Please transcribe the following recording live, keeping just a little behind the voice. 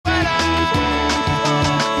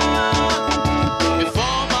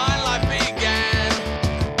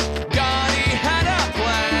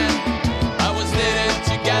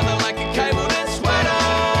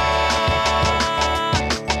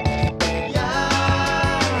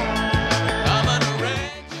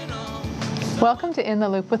Welcome to In the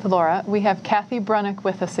Loop with Laura. We have Kathy Brunick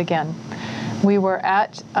with us again. We were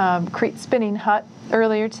at Crete Spinning Hut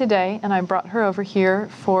earlier today, and I brought her over here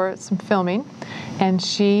for some filming, and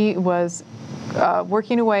she was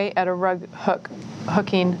working away at a rug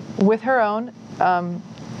hooking with her own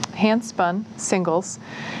hand-spun singles.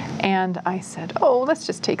 And I said, oh, let's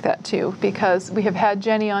just take that too, because we have had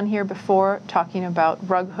Jenny on here before talking about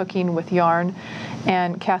rug hooking with yarn,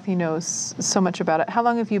 and Kathy knows so much about it. How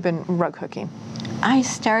long have you been rug hooking? I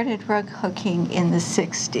started rug hooking in the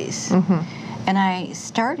 60s, and I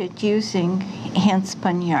started using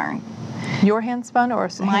hand-spun yarn. Your hand-spun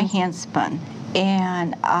or my hand-spun?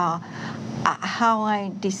 And how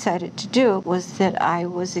I decided to do it was that I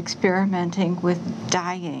was experimenting with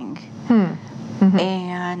dyeing.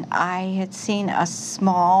 And I had seen a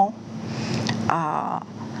small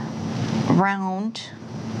round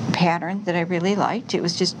pattern that I really liked. It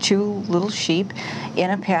was just two little sheep in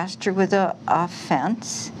a pasture with a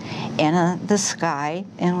fence and the sky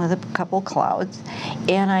and with a couple clouds.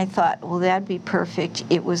 And I thought, well, that'd be perfect.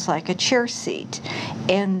 It was like a chair seat.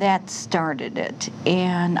 And that started it.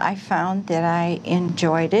 And I found that I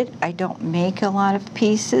enjoyed it. I don't make a lot of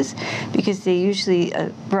pieces because they usually,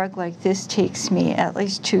 a rug like this takes me at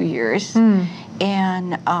least 2 years.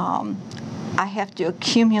 And I have to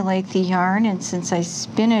accumulate the yarn, and since I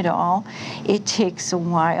spin it all, it takes a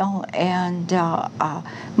while. And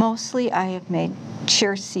mostly I have made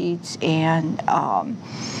chair seats and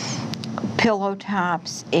pillow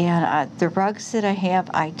tops, and the rugs that I have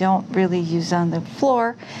I don't really use on the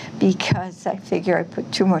floor because I figure I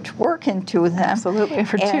put too much work into them. Absolutely,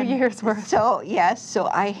 for 2 years worth. So yes, so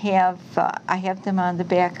I have them on the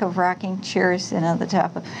back of rocking chairs and on the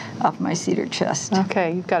top of my cedar chest.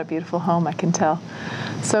 Okay, you've got a beautiful home, I can tell.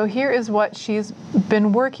 So here is what she's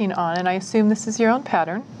been working on, and I assume this is your own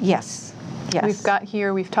pattern? Yes. Yes. We've got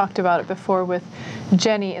here, we've talked about it before with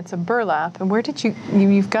Jenny, it's a burlap. And where did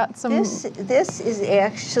you've got some... This is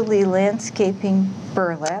actually landscaping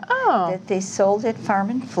burlap that they sold at Farm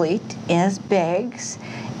and Fleet as bags.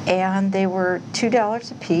 And they were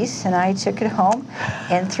 $2 a piece, and I took it home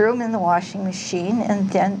and threw them in the washing machine and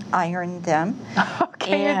then ironed them.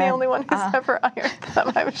 Okay, you're the only one who's ever ironed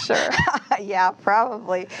them, I'm sure. Yeah,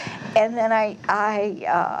 probably. And then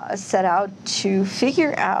I set out to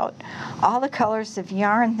figure out all the colors of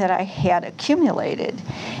yarn that I had accumulated.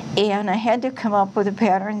 And I had to come up with a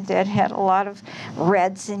pattern that had a lot of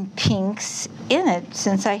reds and pinks in it,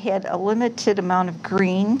 since I had a limited amount of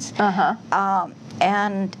greens.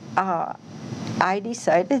 And I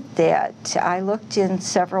decided that I looked in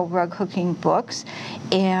several rug hooking books,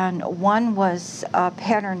 and one was a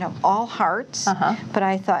pattern of all hearts, but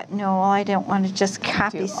I thought, no, I don't want to just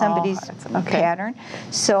copy somebody's pattern.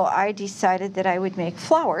 So I decided that I would make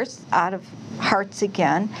flowers out of hearts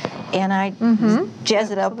again, and I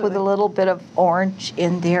jazz it up with a little bit of orange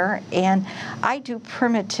in there. And I do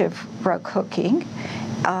primitive rug hooking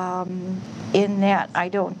in that I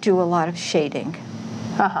don't do a lot of shading.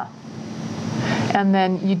 And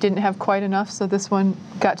then you didn't have quite enough, so this one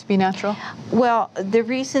got to be natural? Well, the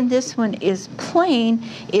reason this one is plain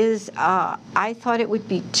is I thought it would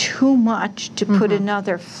be too much to put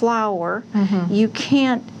another flower. You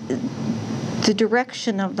can't, the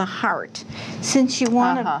direction of the heart, since you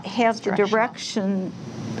want to have the direction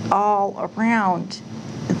all around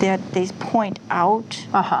that they point out,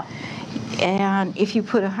 and if you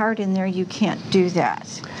put a heart in there, you can't do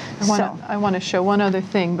that. I want to show one other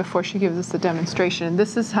thing before she gives us the demonstration. And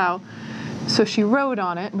this is how, so she wrote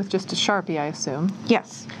on it with just a Sharpie, I assume.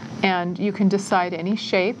 Yes. And you can decide any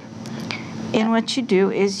shape. And what you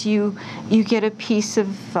do is you get a piece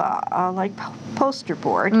of like poster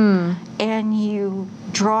board, and you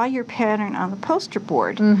draw your pattern on the poster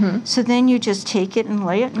board. So then you just take it and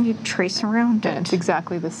lay it and you trace around it. And it's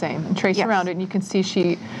exactly the same. And trace around it, and you can see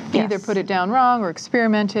she either put it down wrong or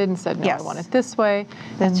experimented and said, no, I want it this way.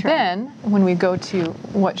 And then when we go to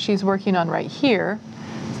what she's working on right here,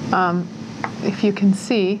 if you can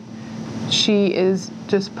see, she is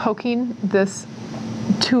just poking this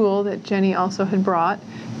tool that Jenny also had brought.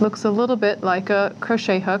 Looks a little bit like a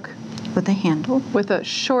crochet hook. With a handle? With a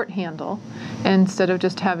short handle, instead of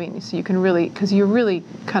just having, so you can really, because you're really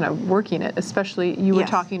kind of working it, especially you were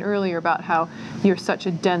talking earlier about how you're such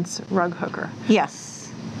a dense rug hooker.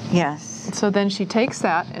 Yes, yes. So then she takes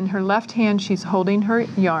that, in her left hand she's holding her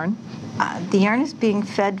yarn. The yarn is being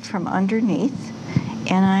fed from underneath,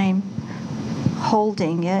 and I'm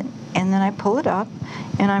holding it, and then I pull it up,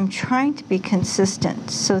 and I'm trying to be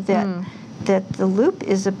consistent so that that the loop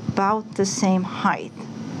is about the same height,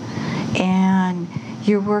 and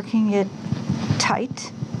you're working it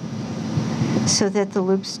tight so that the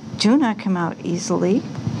loops do not come out easily.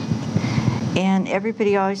 And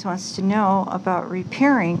everybody always wants to know about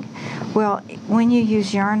repairing. Well, when you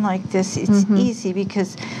use yarn like this, it's easy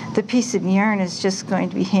because the piece of yarn is just going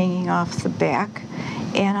to be hanging off the back,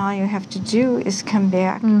 and all you have to do is come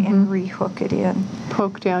back and rehook it in.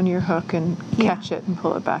 Poke down your hook and catch it and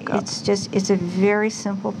pull it back up. It's a very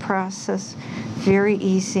simple process, very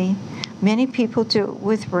easy. Many people do it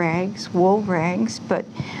with rags, wool rags, but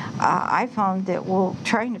I found that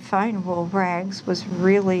trying to find wool rags was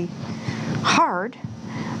really hard.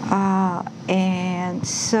 And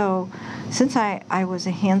so since I was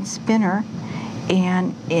a hand spinner,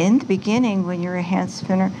 and in the beginning when you're a hand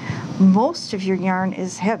spinner, most of your yarn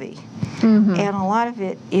is heavy. And a lot of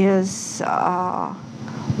it is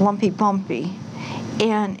lumpy bumpy.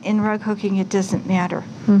 And in rug hooking it doesn't matter.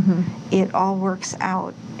 It all works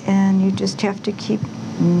out, and you just have to keep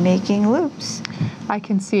making loops. I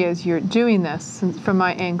can see as you're doing this from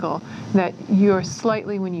my angle that you're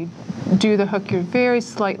slightly, when you do the hook, you're very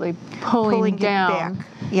slightly pulling down. It back.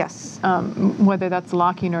 Yes. Whether that's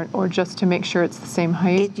locking or just to make sure it's the same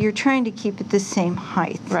height. You're trying to keep it the same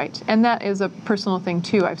height. Right. And that is a personal thing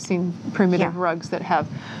too. I've seen primitive rugs that have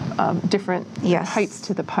different heights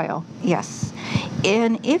to the pile. Yes.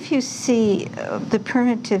 And if you see the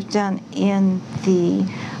primitive done in the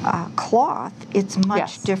cloth, it's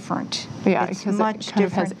much different. Yeah, it's because much it kind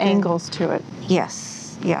of has angles to it.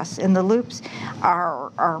 Yes, yes. And the loops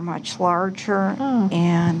are much larger,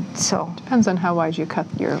 and so. Depends on how wide you cut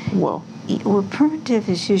your wool. Well, primitive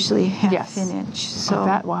is usually half an inch. So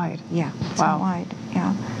that wide. Yeah, it's wide,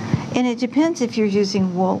 yeah. And it depends if you're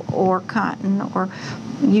using wool or cotton, or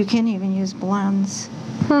you can even use blends.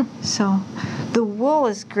 So the wool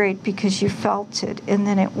is great because you felt it and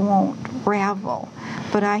then it won't ravel.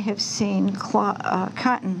 But I have seen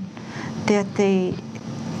cotton that they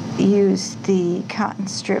use the cotton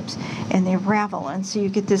strips and they ravel, and so you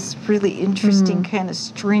get this really interesting kind of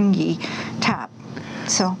stringy top.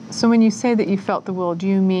 So when you say that you felt the wool, do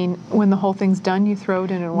you mean when the whole thing's done you throw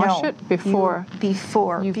it in and wash it? Before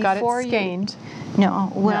you've got it skeined?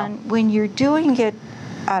 When you're doing it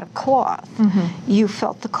out of cloth, you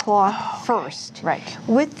felt the cloth first. Right.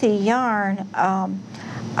 With the yarn,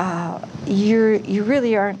 you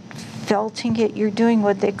really aren't felting it. You're doing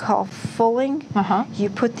what they call fulling. You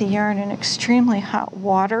put the yarn in extremely hot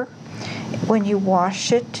water when you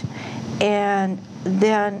wash it, and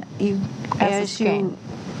then as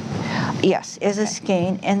a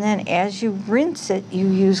skein, and then as you rinse it, you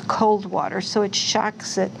use cold water, so it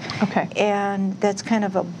shocks it. Okay. And that's kind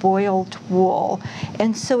of a boiled wool,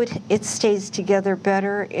 and so it stays together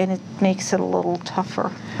better, and it makes it a little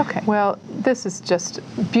tougher. Okay. Well, this is just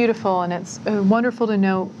beautiful, and it's wonderful to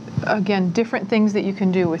know, again, different things that you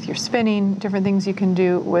can do with your spinning, different things you can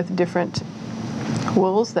do with different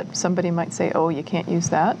wools that somebody might say, oh, you can't use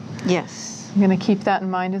that. Yes. I'm going to keep that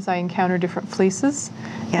in mind as I encounter different fleeces.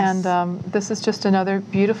 Yes. And this is just another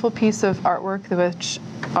beautiful piece of artwork, which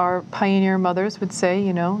our pioneer mothers would say,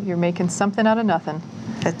 you know, you're making something out of nothing.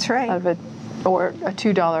 That's right. Or a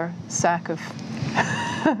 $2 sack of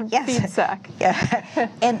feed sack. Yeah.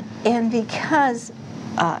 And because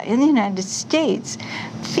in the United States,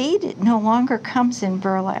 feed no longer comes in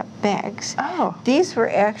burlap bags. Oh. These were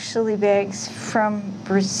actually bags from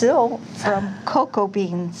Brazil, from cocoa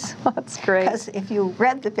beans. That's great. Because if you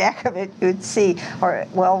read the back of it, you'd see,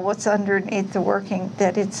 what's underneath the working,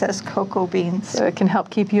 that it says cocoa beans. So it can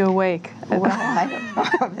help keep you awake. Well, I don't know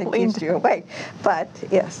if it keeps you awake, but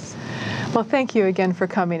yes. Well, thank you again for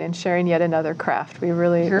coming and sharing yet another craft. We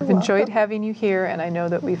really have enjoyed having you here, and I know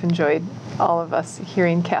that we've enjoyed, all of us,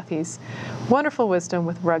 hearing Kathy's wonderful wisdom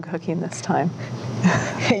with rug hooking this time.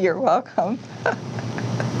 You're welcome.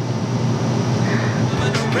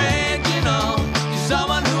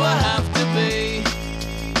 Someone who I have to be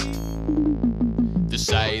to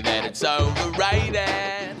say that it's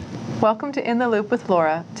overrated. Welcome to In the Loop with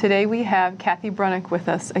Laura. Today we have Kathy Brunick with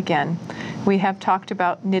us again. We have talked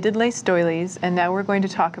about knitted lace doilies, and now we're going to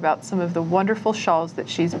talk about some of the wonderful shawls that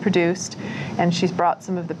she's produced, and she's brought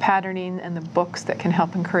some of the patterning and the books that can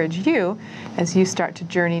help encourage you as you start to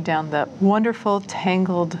journey down the wonderful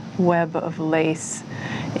tangled web of lace.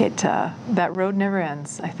 That road never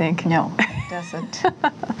ends, I think. No, it doesn't.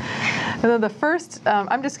 The first,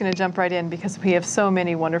 I'm just going to jump right in because we have so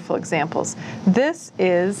many wonderful examples. This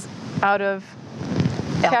is out of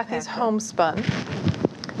Kathy's homespun,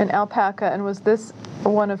 an alpaca, and was this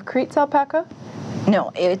one of Crete's alpaca?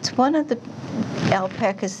 No, it's one of the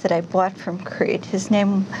alpacas that I bought from Crete. His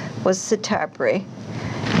name was Satabre,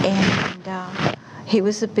 and he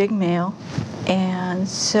was a big male, and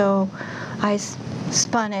so I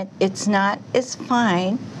spun it. It's not as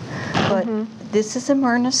fine, but this is a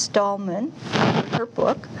Myrna Stallman, her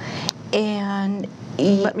book, and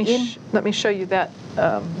Let me show you that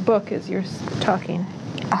book as you're talking.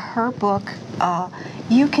 her book,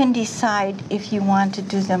 you can decide if you want to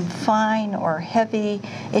do them fine or heavy.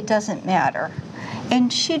 It doesn't matter.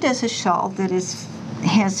 And she does a shawl that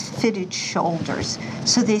has fitted shoulders,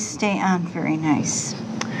 so they stay on very nice.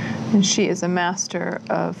 And she is a master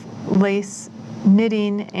of lace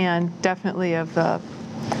knitting and definitely of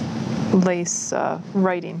lace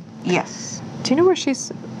writing. Yes. Do you know where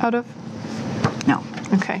she's out of? No,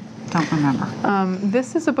 Okay. don't remember.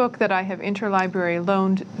 This is a book that I have interlibrary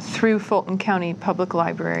loaned through Fulton County Public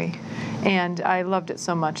Library, and I loved it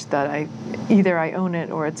so much that either I own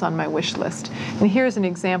it or it's on my wish list. And here's an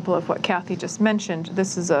example of what Kathy just mentioned.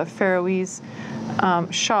 This is a Faroese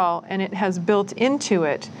shawl, and it has built into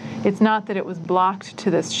it. It's not that it was blocked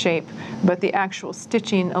to this shape, but the actual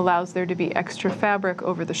stitching allows there to be extra fabric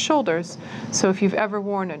over the shoulders. So if you've ever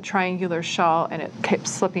worn a triangular shawl and it kept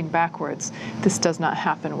slipping backwards, this does not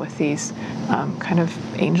happen with these kind of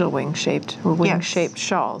angel wing shaped or wing shaped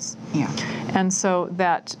shawls. Yeah. And so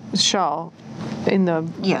that shawl in the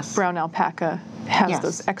brown alpaca has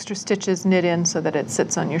those extra stitches knit in so that it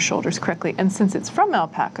sits on your shoulders correctly. And since it's from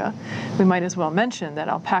alpaca, we might as well mention that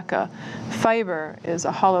alpaca fiber is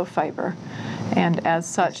a hollow fiber, and as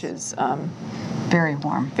such is Very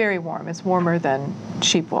warm. very warm. It's warmer than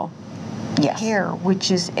sheep wool. Yes. Hair, which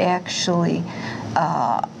is actually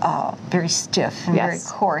very stiff and very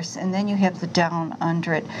coarse, and then you have the down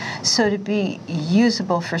under it. So to be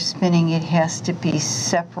usable for spinning, it has to be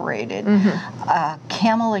separated.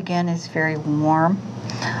 Camel, again, is very warm,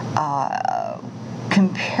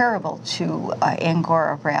 comparable to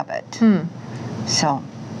Angora rabbit. So,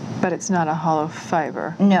 But it's not a hollow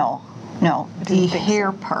fiber. no, the think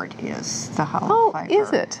hair so. part is the hollow fiber. Oh,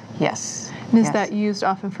 is it? Yes. And is yes. that used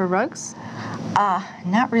often for rugs?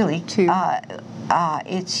 Not really. To-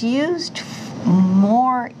 It's used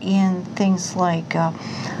more in things like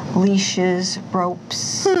leashes,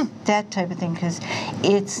 ropes, that type of thing, because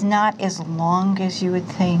it's not as long as you would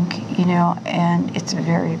think, and it's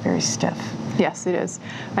very, very stiff. Yes, it is.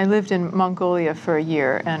 I lived in Mongolia for a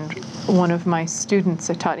year, and one of my students,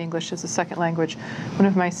 I taught English as a second language, one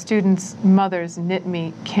of my students' mothers knit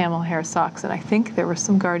me camel hair socks, and I think there were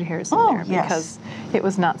some guard hairs in there because it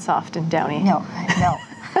was not soft and downy. No.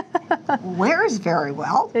 Wears very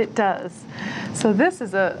well. It does. So this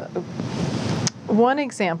is one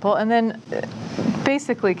example, and then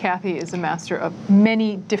basically Kathy is a master of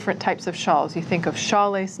many different types of shawls. You think of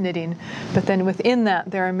shawl lace knitting, but then within that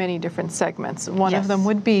there are many different segments. One of them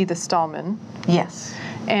would be the Stallman. Yes.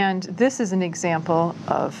 And this is an example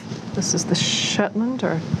this is the Shetland,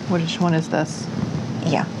 or which one is this?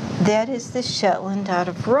 Yeah, that is the Shetland out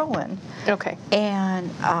of Rowan. Okay. And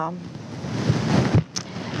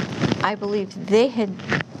I believe they had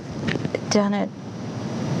done it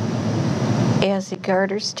as a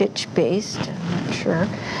garter stitch based, I'm not sure.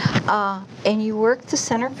 And you work the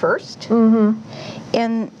center first.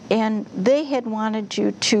 And they had wanted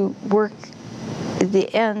you to work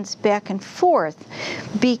the ends back and forth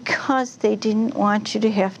because they didn't want you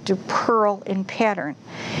to have to purl in pattern.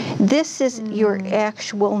 This is your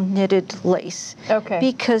actual knitted lace. Okay.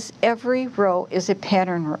 Because every row is a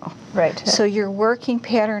pattern row. Right. So you're working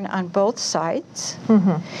pattern on both sides.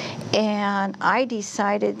 And I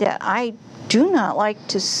decided that I do not like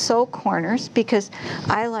to sew corners because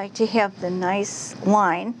I like to have the nice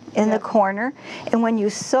line in the corner, and when you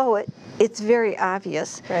sew it, it's very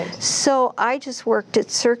obvious. Right. So I just worked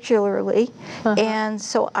it circularly, and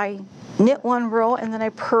so I knit one row and then I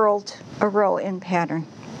purled a row in pattern.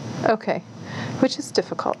 Okay. Which is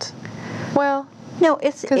difficult. Well, no,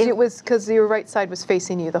 it's because your right side was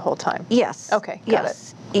facing you the whole time. Yes. Okay, got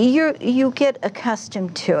it. You get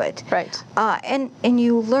accustomed to it. Right. And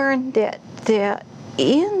you learn that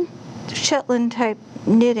in Shetland type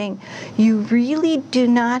knitting, you really do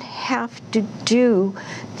not have to do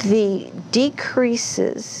the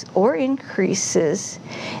decreases or increases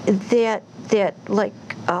that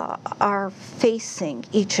are facing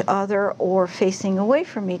each other or facing away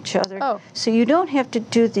from each other. Oh. So you don't have to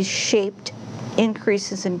do the shaped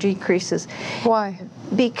increases and decreases. Why?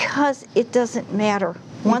 Because it doesn't matter.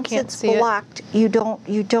 Once can't it's see it? blocked, you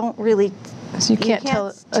don't really. So you can't tell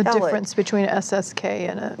a tell it. difference between a SSK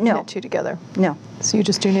and a No. knit two together. No. So you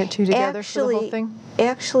just do knit two together for the whole thing?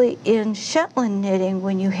 Actually, in Shetland knitting,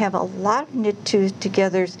 when you have a lot of knit twos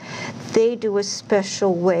togethers, they do a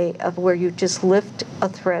special way of where you just lift a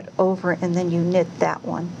thread over and then you knit that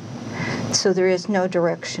one. So there is no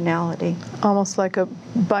directionality. Almost like a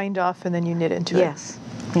bind off and then you knit into Yes.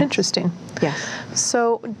 it. Interesting. Yes.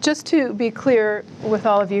 So just to be clear with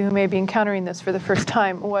all of you who may be encountering this for the first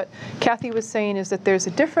time, what Kathy was saying is that there's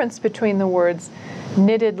a difference between the words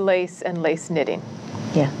knitted lace and lace knitting.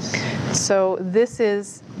 Yes. So this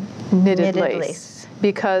is knitted Knitted lace lace.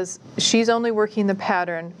 because she's only working the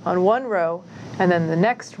pattern on one row, and then the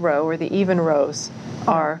next row, or the even rows,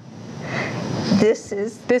 are, This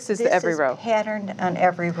is the every row. patterned on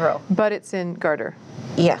every row. but it's in garter.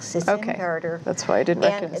 Yes, it's Okay. in garter. That's why I didn't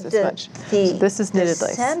And recognize this the- much. the- So this is knitted the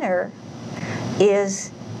lace. center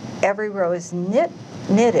is, every row is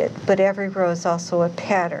knitted, but every row is also a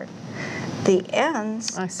pattern. The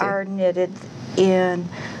ends I see. are knitted in,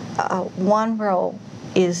 one row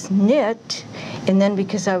is knit, and then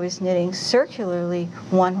because I was knitting circularly,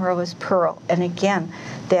 one row is purl. And again,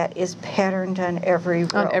 that is patterned on every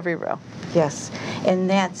row. On every row. Yes, and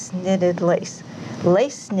that's knitted lace.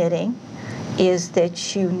 Lace knitting is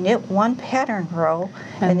that you knit one pattern row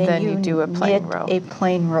And then then you do a plain knit row. a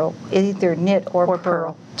plain row, either knit or Or purl.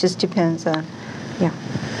 purl. Just depends on, yeah.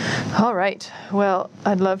 All right. Well,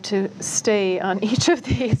 I'd love to stay on each of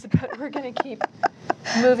these, but we're going to keep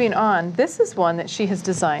moving on. This is one that she has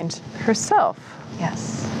designed herself.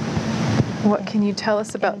 Yes. What can you tell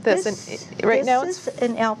us about And this? Right now this it's is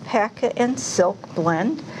an alpaca and silk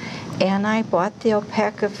blend, and I bought the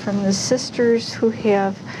alpaca from the sisters who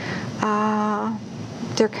have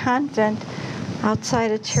their convent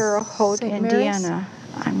outside of Terre Haute, St. Mary's? Indiana.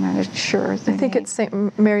 I'm not sure. I think it's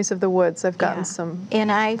St. Mary's of the Woods. I've gotten some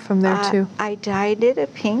and I from there too. I dyed it a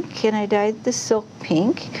pink, and I dyed the silk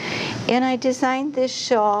pink, and I designed this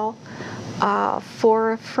shawl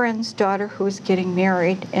for a friend's daughter who was getting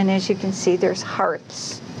married. And as you can see, there's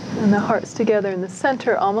hearts. And the hearts together in the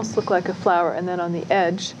center almost look like a flower, and then on the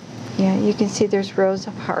edge, Yeah, you can see there's rows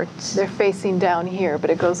of hearts. they're facing down here, but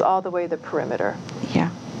it goes all the way the perimeter. Yeah.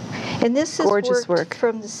 And this is Gorgeous worked work.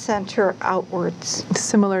 from the center outwards.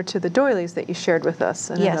 Similar to the doilies that you shared with us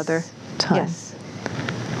in Yes. another time. Yes.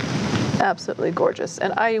 Absolutely gorgeous.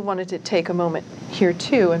 And I wanted to take a moment here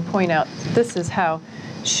too and point out this is how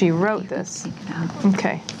she wrote this. Take it out.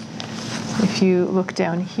 Okay. If you look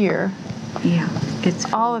down here, Yeah.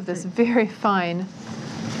 It's all of this very fine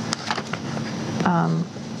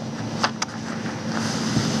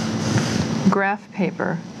graph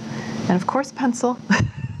paper, and of course pencil,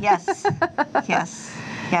 Yes. Yes.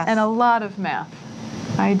 Yes. and a lot of math.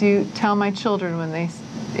 I do tell my children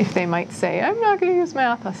if they might say, I'm not going to use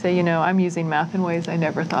math, I'll say, I'm using math in ways I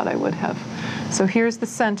never thought I would have. So here's the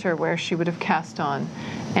center where she would have cast on,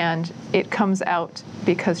 and it comes out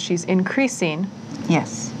because she's increasing,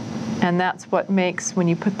 Yes. and that's what makes, when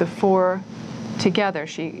you put the 4 together,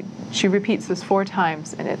 she repeats this 4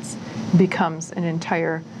 times, and it becomes an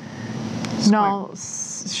entire shawl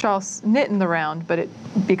knit in the round, but it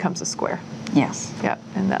becomes a square. Yes. Yeah,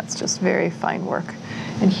 and that's just very fine work.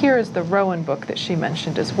 And here is the Rowan book that she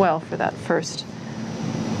mentioned as well for that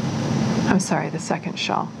the second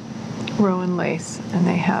shawl. Rowan lace, and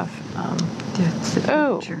they have, That's the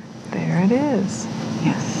oh, picture. there it is.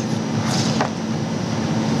 Yes.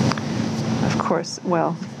 Of course,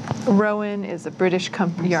 well, Rowan is a British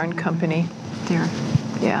yarn company. There.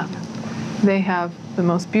 Yeah. They have the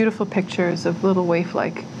most beautiful pictures of little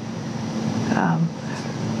waif-like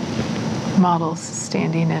models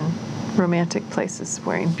standing in romantic places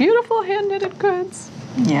wearing beautiful hand-knitted goods.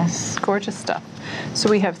 Yes. Gorgeous stuff. So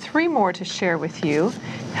we have 3 more to share with you.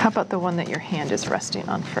 How about the one that your hand is resting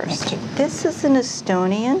on first? Okay. This is an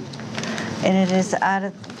Estonian, and it is out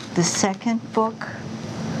of the second book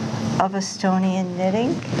of Estonian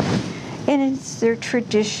knitting. And it's their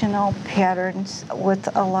traditional patterns with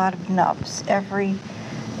a lot of nubs.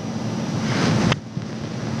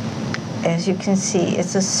 As you can see,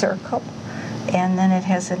 it's a circle, and then it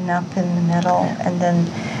has a nub in the middle, and then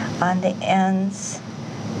on the ends,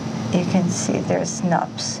 you can see there's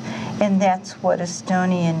nubs. And that's what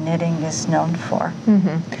Estonian knitting is known for.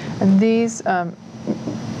 And these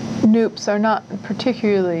noops are not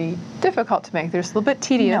particularly difficult to make. They're just a little bit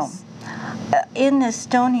tedious. In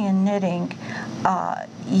Estonian knitting,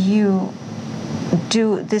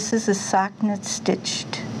 this is a sock knit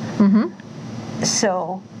stitched.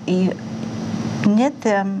 So you knit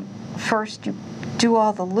them first, you do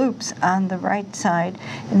all the loops on the right side,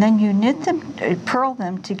 and then you knit them, purl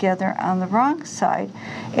them together on the wrong side.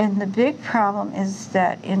 And the big problem is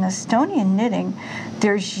that in Estonian knitting,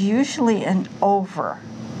 there's usually an over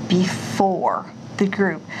before the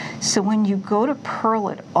group. So when you go to purl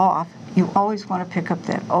it off, you always want to pick up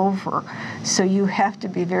that over. So you have to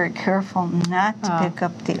be very careful not to pick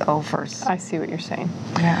up the overs. I see what you're saying.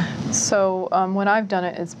 Yeah. So when I've done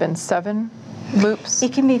it, it's been 7 loops.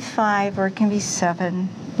 It can be 5 or it can be 7,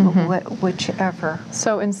 whichever.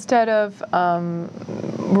 So instead of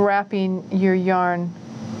wrapping your yarn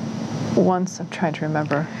once, I'm trying to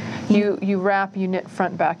remember, you wrap, you knit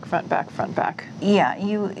front, back, front, back, front, back. Yeah,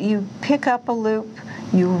 you pick up a loop,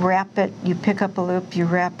 you wrap it, you pick up a loop, you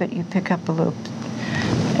wrap it, you pick up a loop.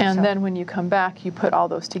 And So- then when you come back, you put all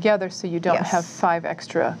those together so you don't Yes. have 5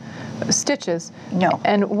 extra stitches. No.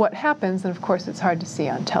 And what happens, and of course it's hard to see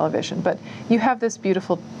on television, but you have this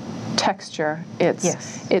beautiful texture.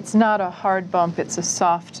 It's not a hard bump, it's a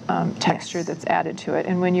soft texture Yes. that's added to it.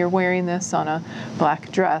 And when you're wearing this on a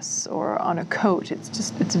black dress or on a coat, it's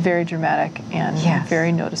very dramatic and Yes.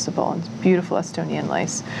 very noticeable, and it's beautiful Estonian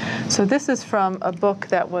lace. So this is from a book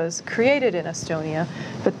that was created in Estonia,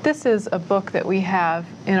 but this is a book that we have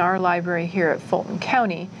in our library here at Fulton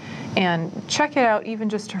County. And check it out, even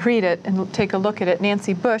just to read it and take a look at it.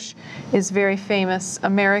 Nancy Bush is a very famous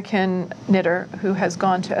American knitter who has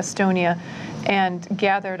gone to Estonia and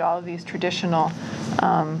gathered all of these traditional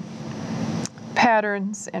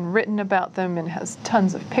patterns and written about them, and has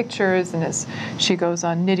tons of pictures, and as she goes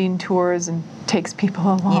on knitting tours and takes people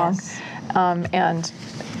along, Yes. and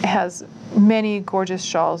has many gorgeous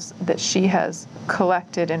shawls that she has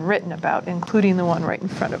collected and written about, including the one right in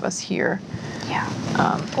front of us here. Yeah.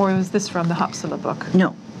 Or was this from the Hopsala book?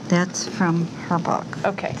 No, that's from her book.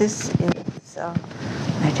 Okay. This is,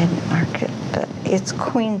 I didn't mark it, but it's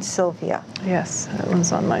Queen Sylvia. Yes, that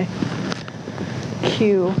one's on my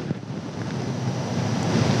queue.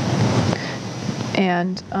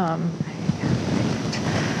 And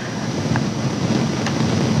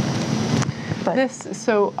But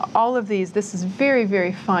so all of these, this is very,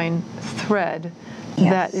 very fine thread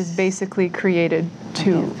that is Yes. basically created to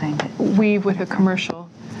can't find it. weave with a commercial.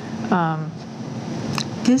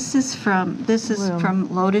 This is Loom.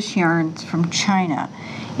 from Lotus Yarns from China,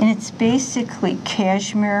 and it's basically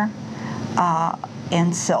cashmere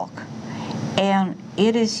and silk, and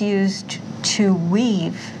it is used to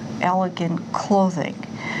weave elegant clothing,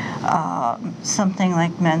 something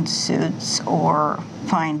like men's suits or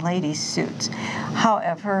fine ladies' suits.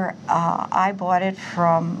 However, I bought it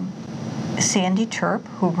from Sandy Terp,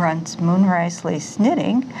 who runs Moonrise Lace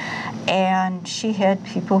Knitting, and she had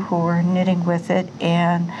people who were knitting with it,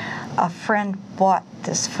 and a friend bought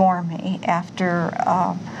this for me after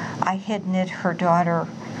I had knit her daughter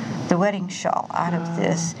the wedding shawl out of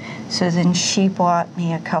this. So then she bought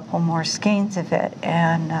me a couple more skeins of it,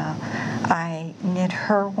 and I knit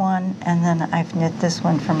her one, and then I've knit this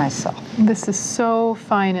one for myself. This is so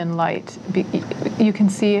fine and light. You can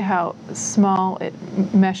see how small it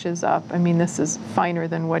meshes up. I mean, this is finer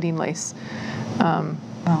than wedding lace,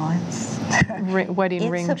 Well, it's wedding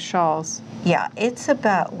It's ring a- shawls. yeah, it's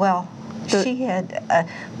about, well, The- she had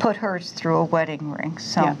put hers through a wedding ring,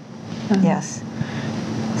 so Yeah. yes,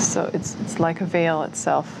 So it's like a veil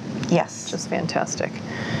itself. yes. Just fantastic.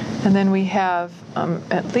 And then we have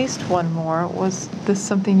at least one more. Was this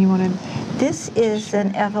something you wanted? This is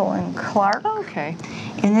an Evelyn Clark, Okay.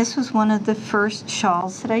 and this was one of the first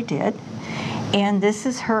shawls that I did. And this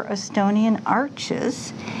is her Estonian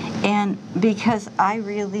arches, and because I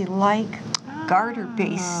really like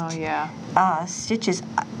garter-based Oh, yeah. stitches,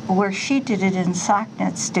 where she did it in sock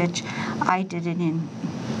net stitch, I did it in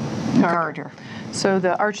garter. So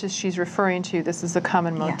the arches she's referring to, this is a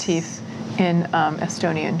common Yes. motif in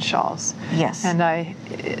Estonian shawls. Yes. And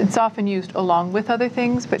it's often used along with other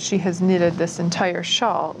things, but she has knitted this entire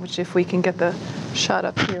shawl, which if we can get the shot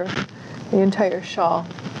up here, the entire shawl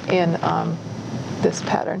in this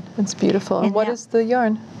pattern. It's beautiful. And And what that- is the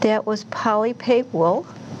yarn? That was polypay wool,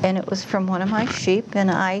 and it was from one of my sheep,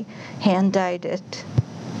 and I hand dyed it.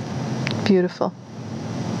 Beautiful.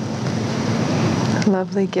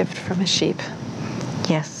 Lovely gift from a sheep.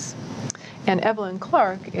 Yes. And Evelyn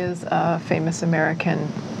Clark is a famous American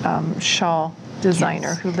shawl designer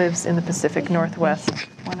Yes. who lives in the Pacific Northwest.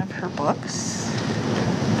 One of her books.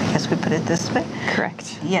 I guess we put it this way.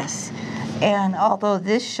 Correct. Yes. And although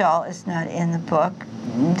this shawl is not in the book,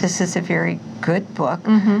 this is a very good book,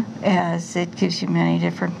 as it gives you many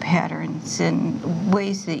different patterns and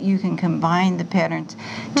ways that you can combine the patterns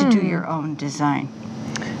to do your own design.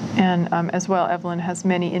 And as well, Evelyn has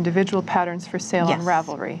many individual patterns for sale on Yes.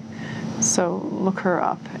 Ravelry. So look her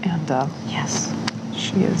up. And Yes.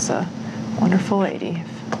 she is a wonderful lady.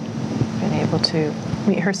 I've been able to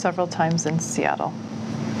meet her several times in Seattle.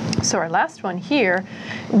 So our last one here,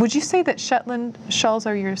 would you say that Shetland shawls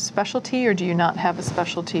are your specialty, or do you not have a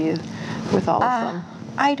specialty with all of them?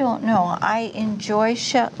 I don't know. I enjoy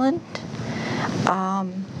Shetland,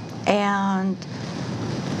 and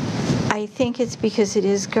I think it's because it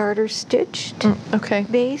is garter stitched Okay.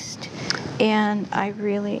 based, and I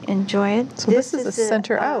really enjoy it. So this is a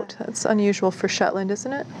center out. That's unusual for Shetland,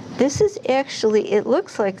 isn't it? This is actually, it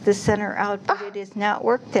looks like the center out, but it is not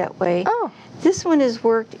worked that way. Oh. This one is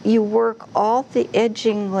worked, you work all the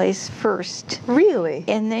edging lace first, Really?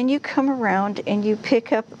 and then you come around and you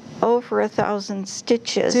pick up over 1,000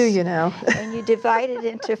 stitches. Do you now? And you divide it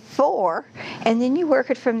into 4, and then you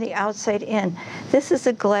work it from the outside in. This is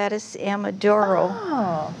a Gladys Amadoro,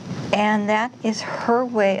 Oh. and that is her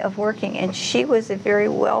way of working. And she was a very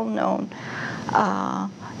well-known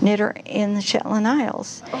knitter in the Shetland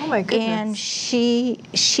Isles. Oh my goodness. And she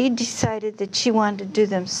decided that she wanted to do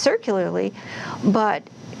them circularly, but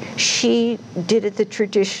she did it the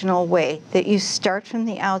traditional way, that you start from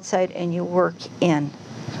the outside and you work in.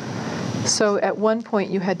 So at one point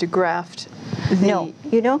you had to graft the... No,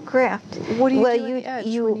 you don't graft. What do you well, do you, at the edge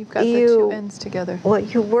you, when you've got you, the two ends together? Well,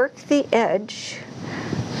 you work the edge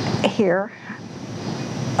here,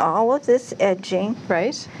 all of this edging,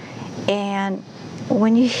 Right? and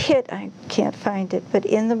when you hit, I can't find it, but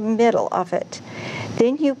in the middle of it,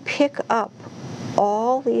 then you pick up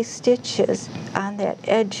all these stitches on that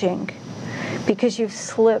edging because you've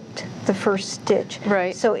slipped the first stitch.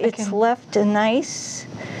 Right. So it's left a nice...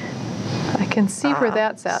 I can see where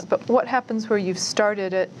that's at, but what happens where you've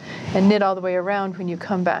started it and knit all the way around when you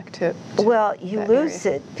come back to Well, you that lose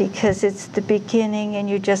area? it because it's the beginning and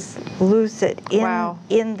you just lose it in, Wow.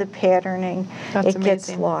 in the patterning. That's it gets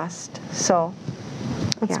amazing. lost. So,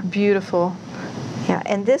 That's yeah. beautiful. Yeah,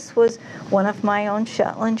 and this was one of my own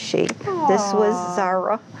Shetland sheep. This was Aw.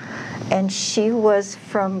 Zara, and she was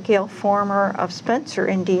from Gail Former of Spencer,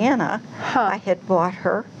 Indiana. Huh. I had bought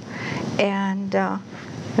her, and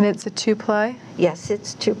And it's a 2-ply? yes,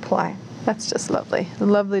 it's 2-ply. That's just lovely.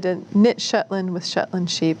 Lovely to knit Shetland with Shetland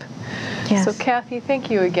sheep. Yes. So Kathy, thank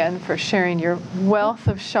you again for sharing your wealth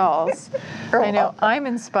of shawls. You're I know welcome. I'm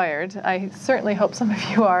inspired. I certainly hope some of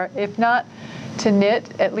you are. If not to knit,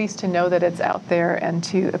 at least to know that it's out there and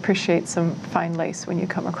to appreciate some fine lace when you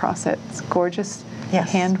come across it. It's gorgeous Yes.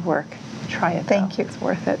 handwork. Try it, Thank though. you. It's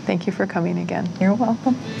worth it. Thank you for coming again. You're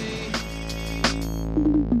welcome.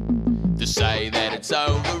 To say that it's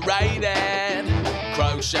overrated.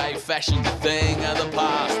 Crochet fashion's a thing of the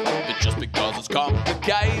past, but just because it's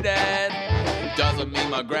complicated doesn't mean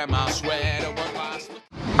my grandma sweater won't last.